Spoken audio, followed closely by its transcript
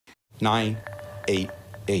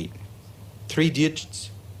988. 3 digits,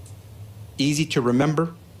 easy to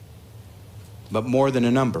remember, but more than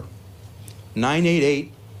a number.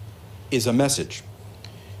 988 is a message.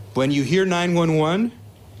 When you hear 911,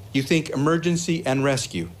 you think emergency and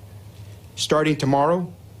rescue. Starting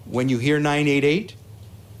tomorrow, when you hear 988,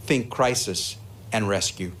 think crisis and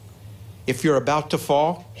rescue. If you're about to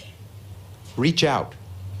fall, reach out.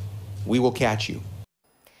 We will catch you.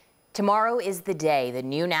 Tomorrow is the day the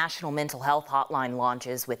new National Mental Health Hotline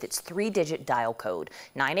launches with its 3-digit dial code.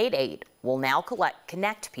 988 will now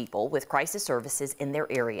connect people with crisis services in their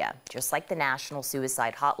area, just like the National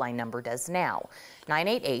Suicide Hotline number does now.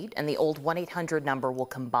 988 and the old 1-800 number will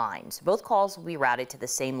combine, so both calls will be routed to the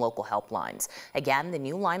same local helplines. Again, the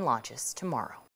new line launches tomorrow.